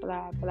blah, blah,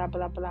 blah, blah,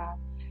 blah, blah.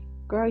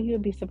 Girl, you'll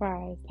be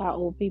surprised how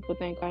old people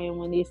think I am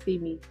when they see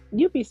me.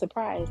 You'll be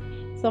surprised.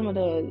 Some of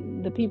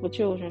the people,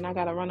 children, I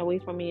got to run away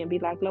from me and be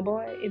like, little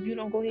boy, if you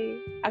don't go ahead,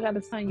 I got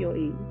a son your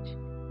age.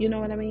 You know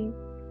what I mean?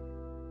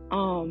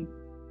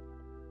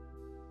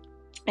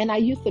 And I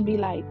used to be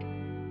like,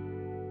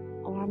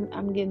 oh,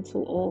 I'm getting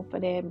too old for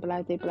that,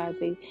 blase,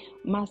 blase.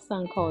 My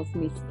son calls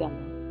me Stella.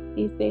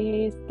 He said,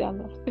 hey,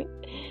 Stella.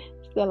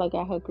 Stella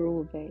got her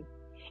groove back.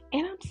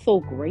 And I'm so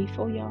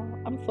grateful, y'all.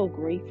 I'm so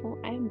grateful.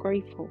 I am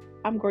grateful.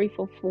 I'm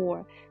grateful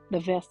for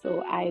the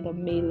vessel, Ida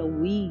Mae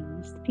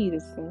Louise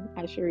Peterson.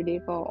 I sure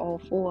did call all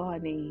four of her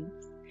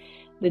names.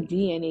 The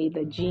DNA,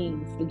 the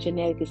genes, the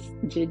genetics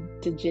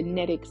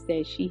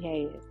that she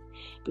has.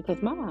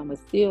 Because my mama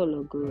still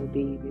look good,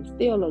 baby.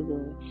 Still look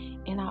good.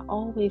 And I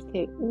always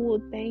say, oh,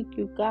 thank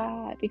you,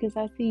 God. Because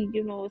I see,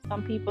 you know,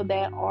 some people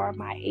that are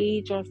my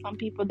age or some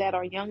people that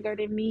are younger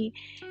than me.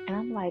 And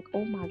I'm like,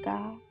 oh, my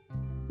God.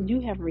 You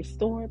have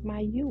restored my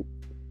youth.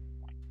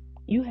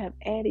 You have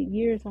added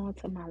years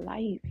onto my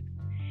life.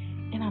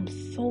 And I'm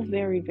so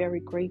very, very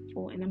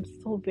grateful, and I'm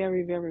so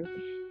very, very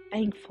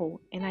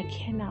thankful. And I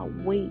cannot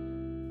wait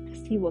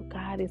to see what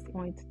God is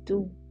going to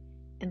do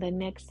in the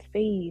next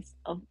phase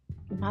of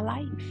my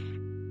life.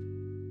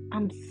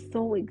 I'm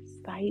so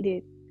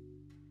excited.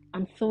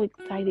 I'm so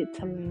excited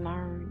to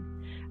learn.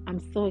 I'm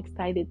so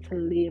excited to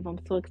live. I'm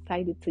so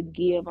excited to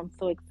give. I'm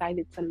so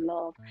excited to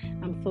love.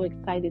 I'm so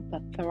excited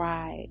to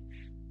thrive.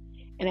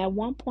 And at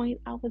one point,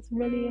 I was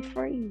really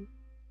afraid.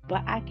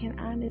 But I can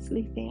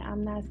honestly say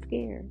I'm not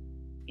scared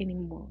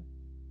anymore.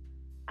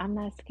 I'm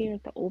not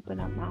scared to open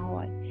up my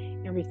heart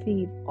and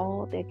receive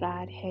all that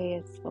God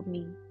has for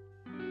me.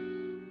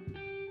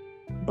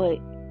 But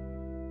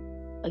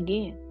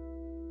again,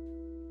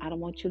 I don't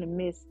want you to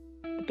miss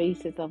the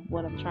basis of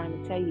what I'm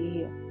trying to tell you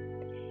here.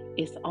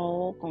 It's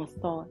all going to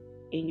start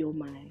in your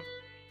mind.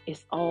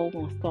 It's all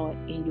going to start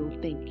in your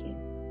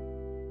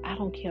thinking. I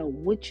don't care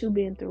what you've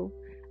been through.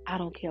 I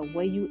don't care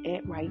where you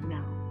at right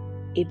now.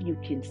 If you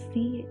can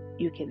see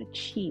it, you can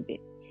achieve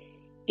it.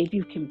 If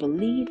you can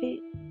believe it,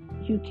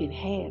 you can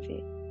have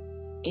it.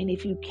 And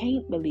if you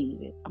can't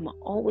believe it, I'm going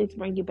to always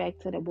bring you back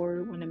to the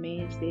word when a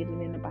man said it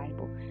in the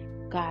Bible.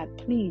 God,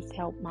 please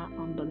help my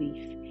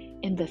unbelief.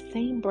 In the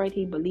same breath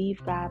he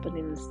believed God, but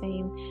in the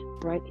same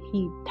breath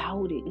he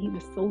doubted. He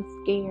was so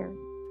scared.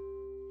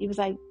 He was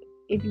like,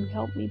 if you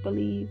help me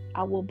believe,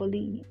 I will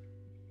believe.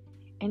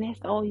 And that's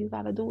all you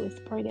got to do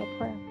is pray that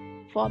prayer.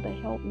 Father,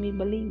 help me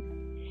believe.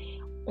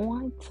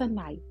 On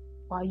tonight,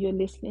 while you're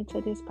listening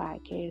to this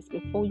podcast,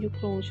 before you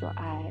close your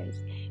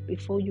eyes,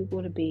 before you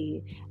go to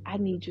bed, I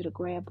need you to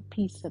grab a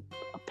piece of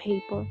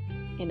paper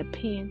and a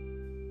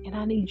pen, and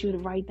I need you to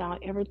write down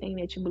everything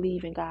that you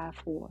believe in God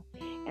for.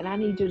 And I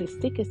need you to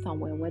stick it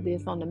somewhere, whether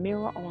it's on the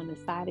mirror or on the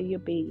side of your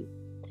bed.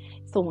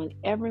 So when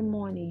every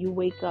morning you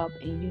wake up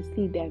and you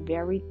see that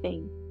very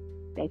thing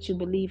that you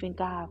believe in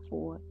God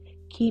for,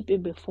 keep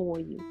it before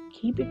you.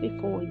 Keep it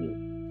before you.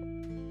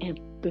 And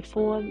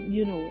before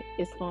you know it,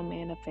 it's going to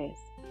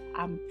manifest.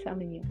 I'm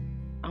telling you,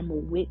 I'm a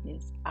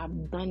witness.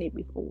 I've done it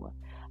before.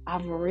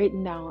 I've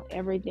written down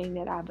everything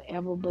that I've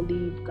ever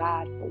believed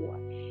God for.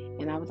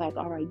 And I was like,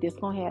 all right, this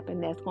going to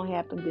happen, that's going to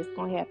happen, this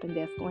going to happen,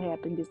 that's going to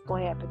happen, this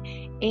going to happen.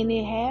 And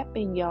it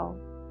happened, y'all.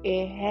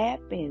 It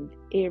happened.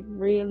 It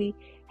really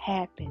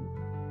happened.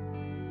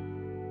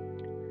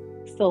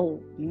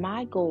 So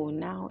my goal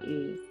now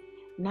is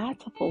not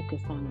to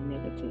focus on the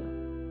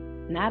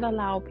negative, not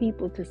allow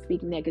people to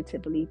speak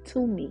negatively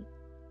to me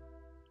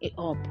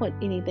or put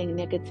anything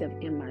negative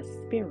in my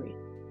spirit.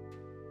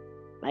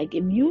 Like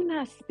if you're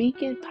not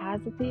speaking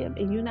positive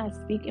and you're not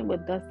speaking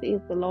what thus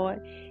says the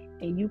Lord,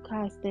 and you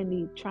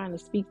constantly trying to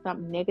speak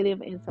something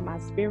negative into my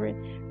spirit,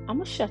 I'm going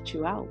to shut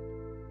you out.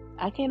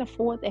 I can't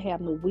afford to have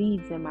no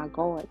weeds in my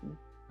garden.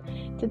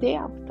 Today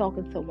I was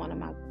talking to one of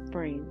my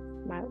friends,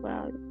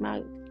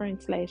 my friend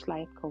 /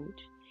 life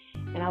coach.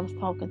 And I was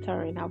talking to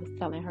her and I was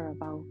telling her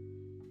about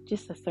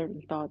just a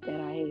certain thought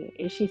that I had.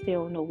 And she said,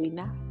 oh, no, we're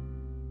not.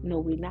 No,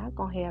 we're not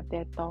going to have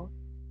that thought.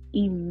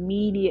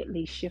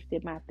 Immediately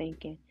shifted my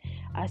thinking.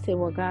 I said,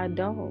 well, God,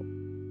 dog,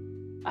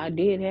 I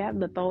did have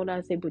the thought.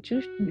 I said, but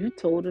you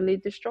totally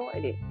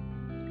destroyed it.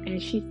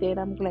 And she said,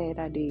 I'm glad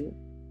I did,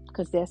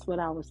 because that's what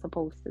I was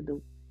supposed to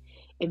do.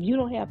 If you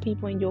don't have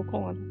people in your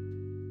corner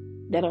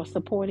that are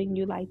supporting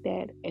you like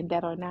that and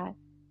that are not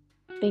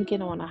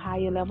thinking on a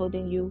higher level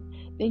than you,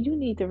 then you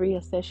need to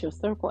reassess your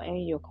circle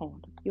and your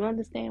corner. You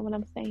understand what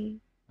I'm saying?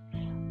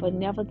 But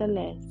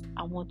nevertheless,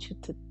 I want you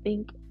to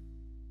think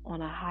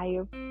on a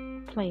higher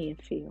playing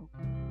field.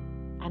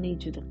 I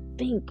need you to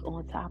think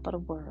on top of the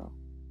world.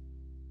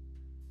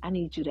 I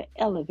need you to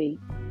elevate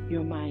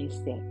your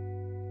mindset.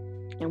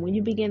 And when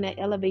you begin to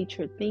elevate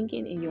your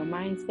thinking and your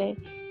mindset,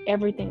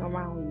 everything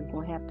around you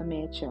going to have to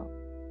match up.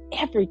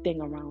 Everything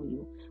around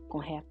you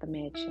going to have to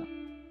match up.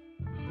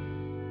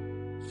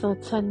 So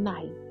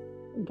tonight,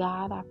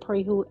 God, I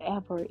pray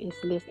whoever is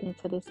listening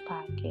to this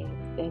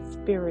podcast, that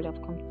spirit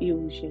of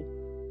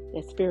confusion,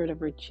 that spirit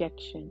of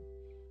rejection,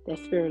 that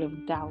spirit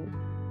of doubt,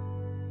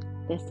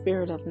 that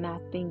spirit of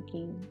not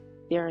thinking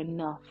they're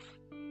enough,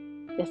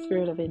 that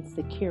spirit of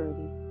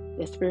insecurity,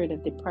 the spirit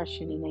of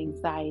depression and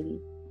anxiety,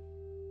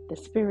 the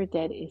spirit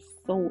that is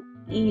so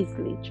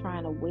easily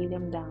trying to weigh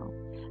them down.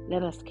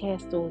 Let us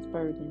cast those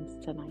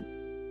burdens tonight.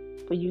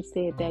 For you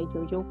said that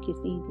your yoke is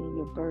easy and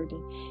your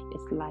burden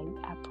is light.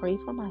 I pray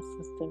for my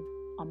sister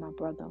or my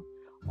brother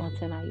on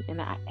tonight,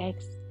 and I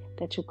ask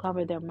that you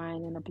cover their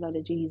mind in the blood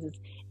of Jesus.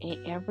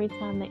 And every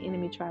time the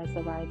enemy tries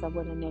to rise up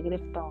with a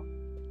negative thought,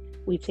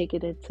 we take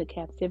it into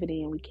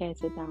captivity and we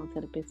cast it down to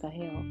the pits of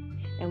hell.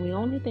 And we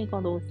only think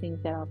on those things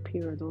that are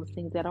pure, those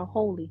things that are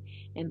holy,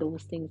 and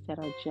those things that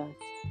are just.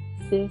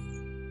 Sis,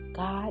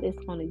 God is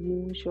going to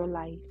use your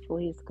life for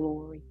His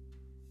glory.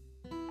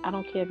 I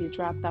don't care if you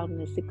dropped out in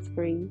the 6th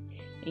grade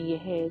and you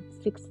had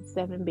 6 or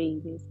 7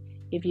 babies.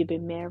 If you've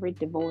been married,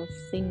 divorced,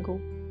 single,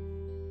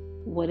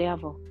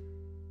 whatever.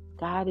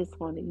 God is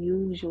going to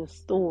use your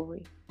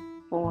story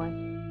for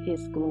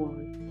His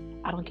glory.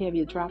 I don't care if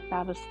you dropped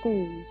out of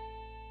school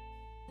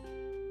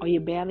or you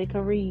barely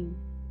can read.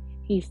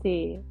 He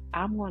said,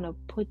 I'm going to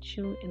put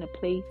you in a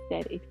place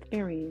that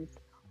experience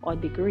or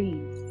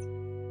degrees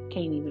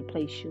can't even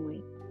place you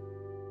in.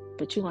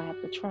 But you're going to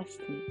have to trust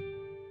me.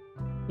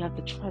 You have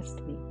to trust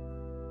me.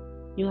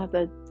 You have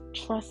to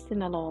trust in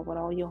the Lord with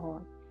all your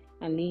heart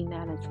and lean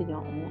not into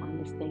your own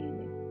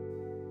understanding.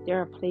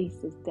 There are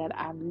places that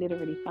I've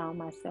literally found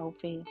myself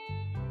in,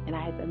 and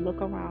I had to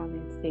look around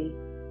and say,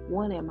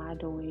 what am I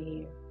doing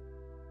here?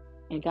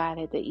 And God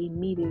had to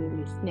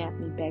immediately snap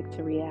me back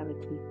to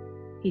reality.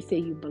 He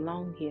said, you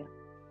belong here.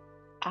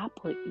 I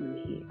put you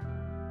here.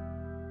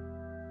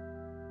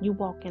 You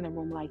walk in a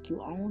room like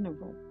you own a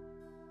room.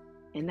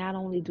 And not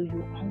only do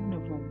you own a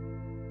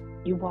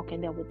room, you walk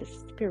in there with the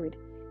spirit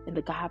and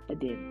the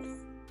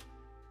confidence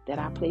that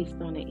I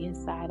placed on the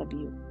inside of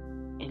you,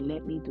 and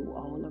let me do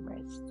all the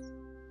rest.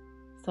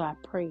 So I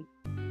pray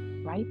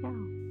right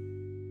now,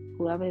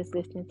 whoever is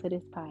listening to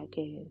this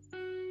podcast,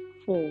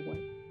 forward.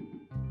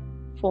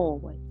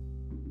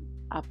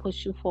 I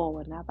push you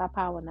forward, not by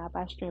power, not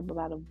by strength, but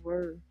by the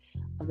word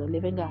of the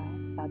living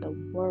God, by the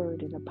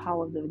word and the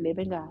power of the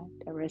living God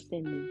that rests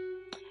in me.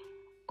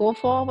 Go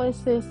forward,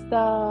 sister.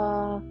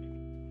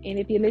 And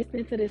if you're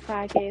listening to this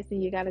podcast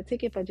and you got a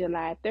ticket for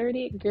July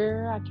 30th,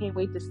 girl, I can't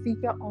wait to see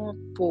you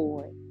on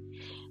board.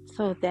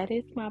 So that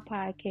is my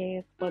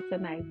podcast for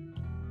tonight.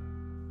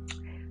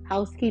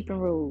 Housekeeping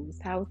rules.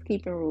 A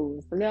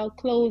little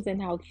closing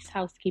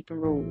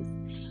housekeeping rules.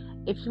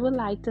 If you would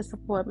like to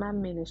support my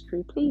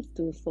ministry, please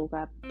do so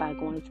by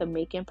going to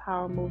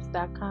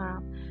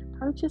makingpowermoves.com.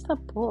 Purchase a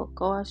book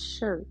or a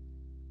shirt.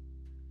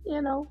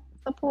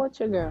 Support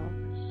your girl.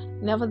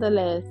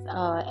 Nevertheless,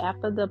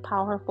 after the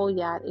Powerful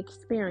Yacht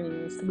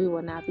experience, we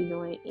will not be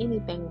doing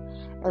anything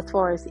as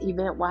far as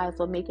event-wise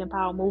or Making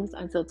Power Moves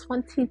until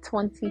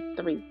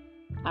 2023.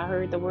 I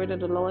heard the word of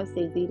the Lord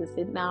says either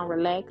sit down,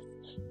 relax,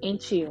 and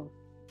chill.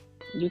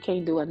 You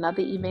can't do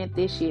another event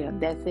this year.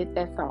 That's it.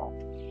 That's all.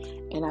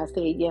 And I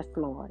said, yes,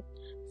 Lord.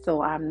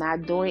 So I'm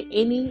not doing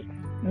any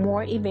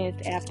more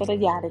events after the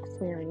yacht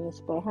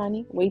experience. But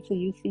honey, wait till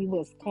you see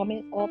what's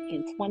coming up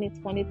in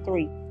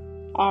 2023.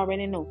 I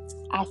already know.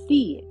 I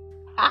see it.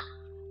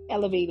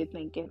 Elevated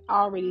thinking.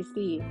 I already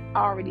see it.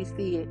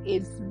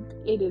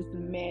 It is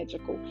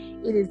magical.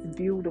 It is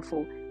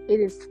beautiful. It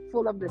is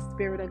full of the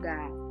Spirit of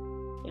God.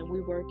 And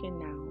we're working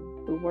now.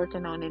 We're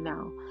working on it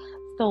now.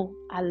 So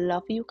I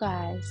love you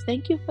guys.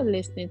 Thank you for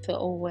listening to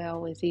Oh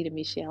Well with Zita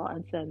Michelle.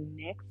 Until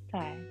next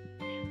time,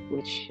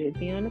 which should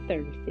be on a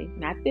Thursday.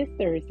 Not this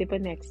Thursday,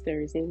 but next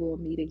Thursday we'll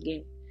meet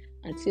again.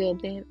 Until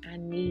then, I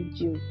need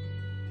you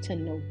to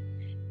know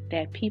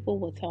that people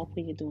will talk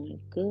when you're doing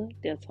good.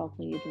 They'll talk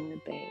when you're doing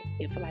bad.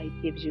 If life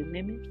gives you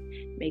lemons,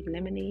 make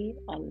lemonade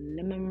or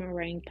lemon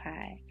meringue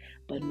pie.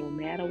 But no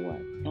matter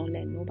what, don't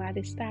let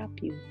nobody stop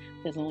you,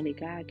 because only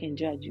God can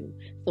judge you.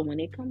 So when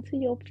they come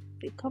in your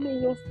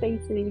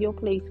space and in your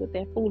place with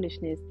that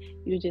foolishness,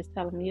 you just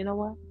tell them, you know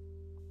what?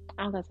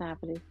 I don't got time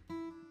for this.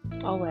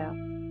 Oh well.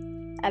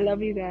 I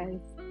love you guys.